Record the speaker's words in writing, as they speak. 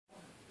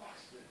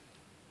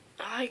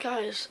Hi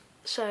guys,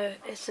 so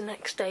it's the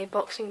next day,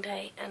 Boxing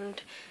Day,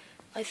 and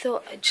I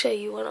thought I'd show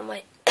you one of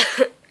my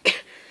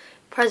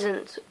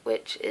presents,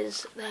 which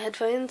is the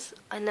headphones.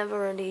 I never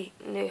really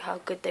knew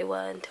how good they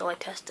were until I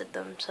tested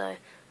them, so I'm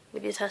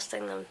going to be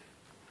testing them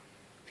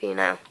for you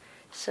now.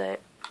 So,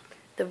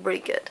 they're really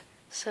good.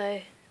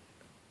 So,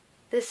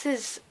 this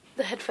is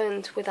the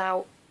headphones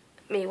without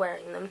me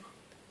wearing them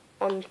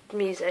on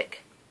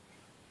music.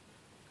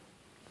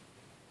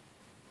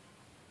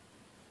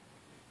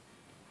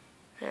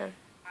 Yeah.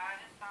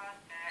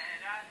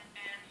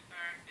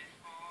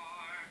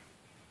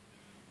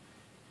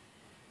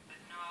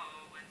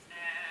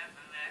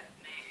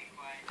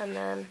 And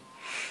then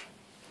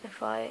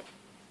if I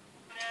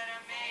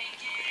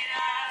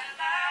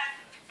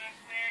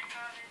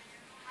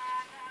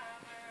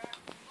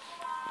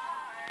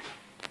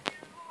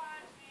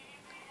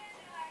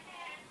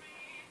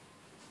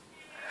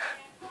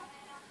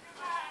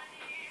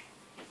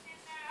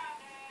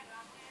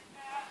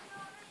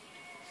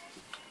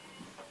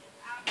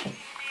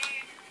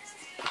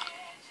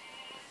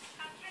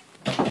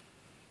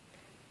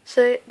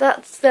So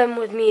that's them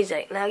with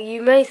music. Now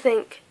you may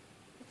think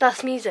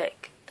that's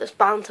music that's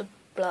bound to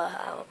blur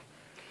out.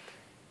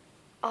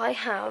 I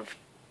have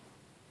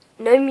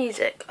no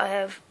music. I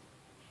have,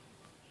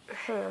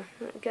 hang on,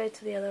 let me go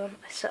to the other one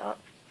I set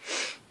up.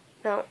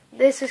 Now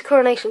this is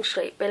Coronation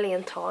Street, Billy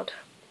and Todd.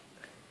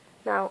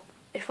 Now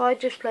if I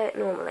just play it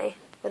normally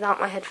without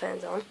my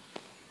headphones on,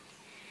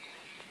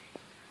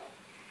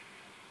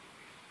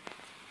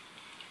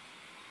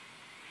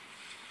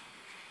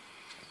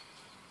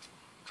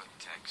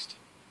 text.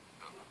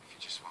 But if you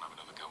just want to have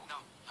another go. No.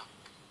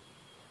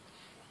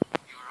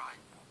 You're right.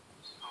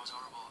 I was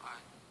horrible.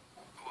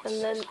 I was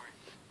and then sorry.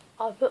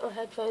 I put my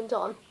headphones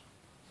on.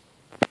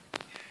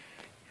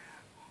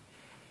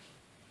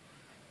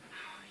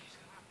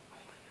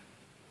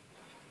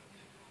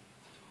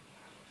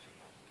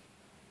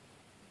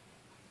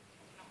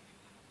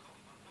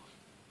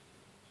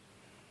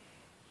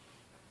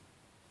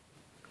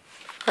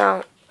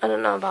 Now, I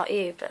don't know about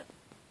you, but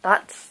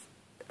that's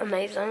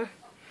amazing.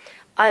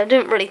 I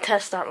didn't really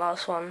test that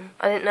last one.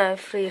 I didn't know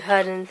if you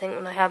heard anything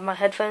when I had my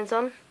headphones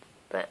on,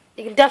 but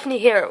you can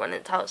definitely hear it when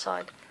it's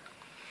outside.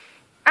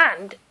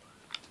 And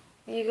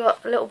you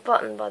got a little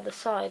button by the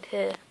side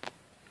here,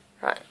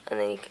 right, and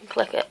then you can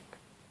click it.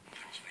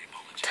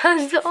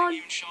 Turns it on.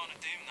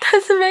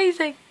 That's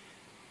amazing.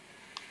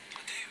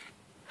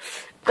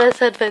 Best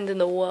headphones in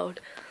the world.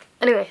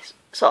 Anyways,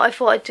 so I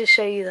thought I'd just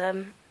show you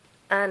them,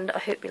 and I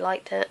hope you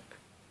liked it.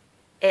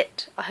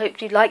 I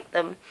hope you liked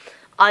them.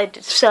 I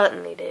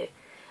certainly do.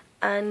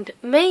 And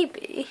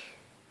maybe,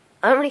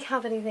 I don't really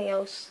have anything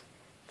else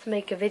to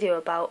make a video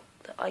about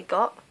that I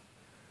got.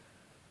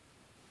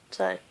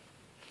 So,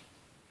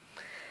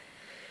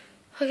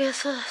 I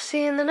guess I'll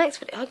see you in the next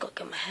video. I gotta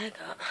get my hair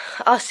cut.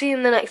 I'll see you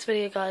in the next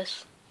video,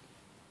 guys.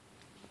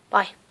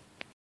 Bye.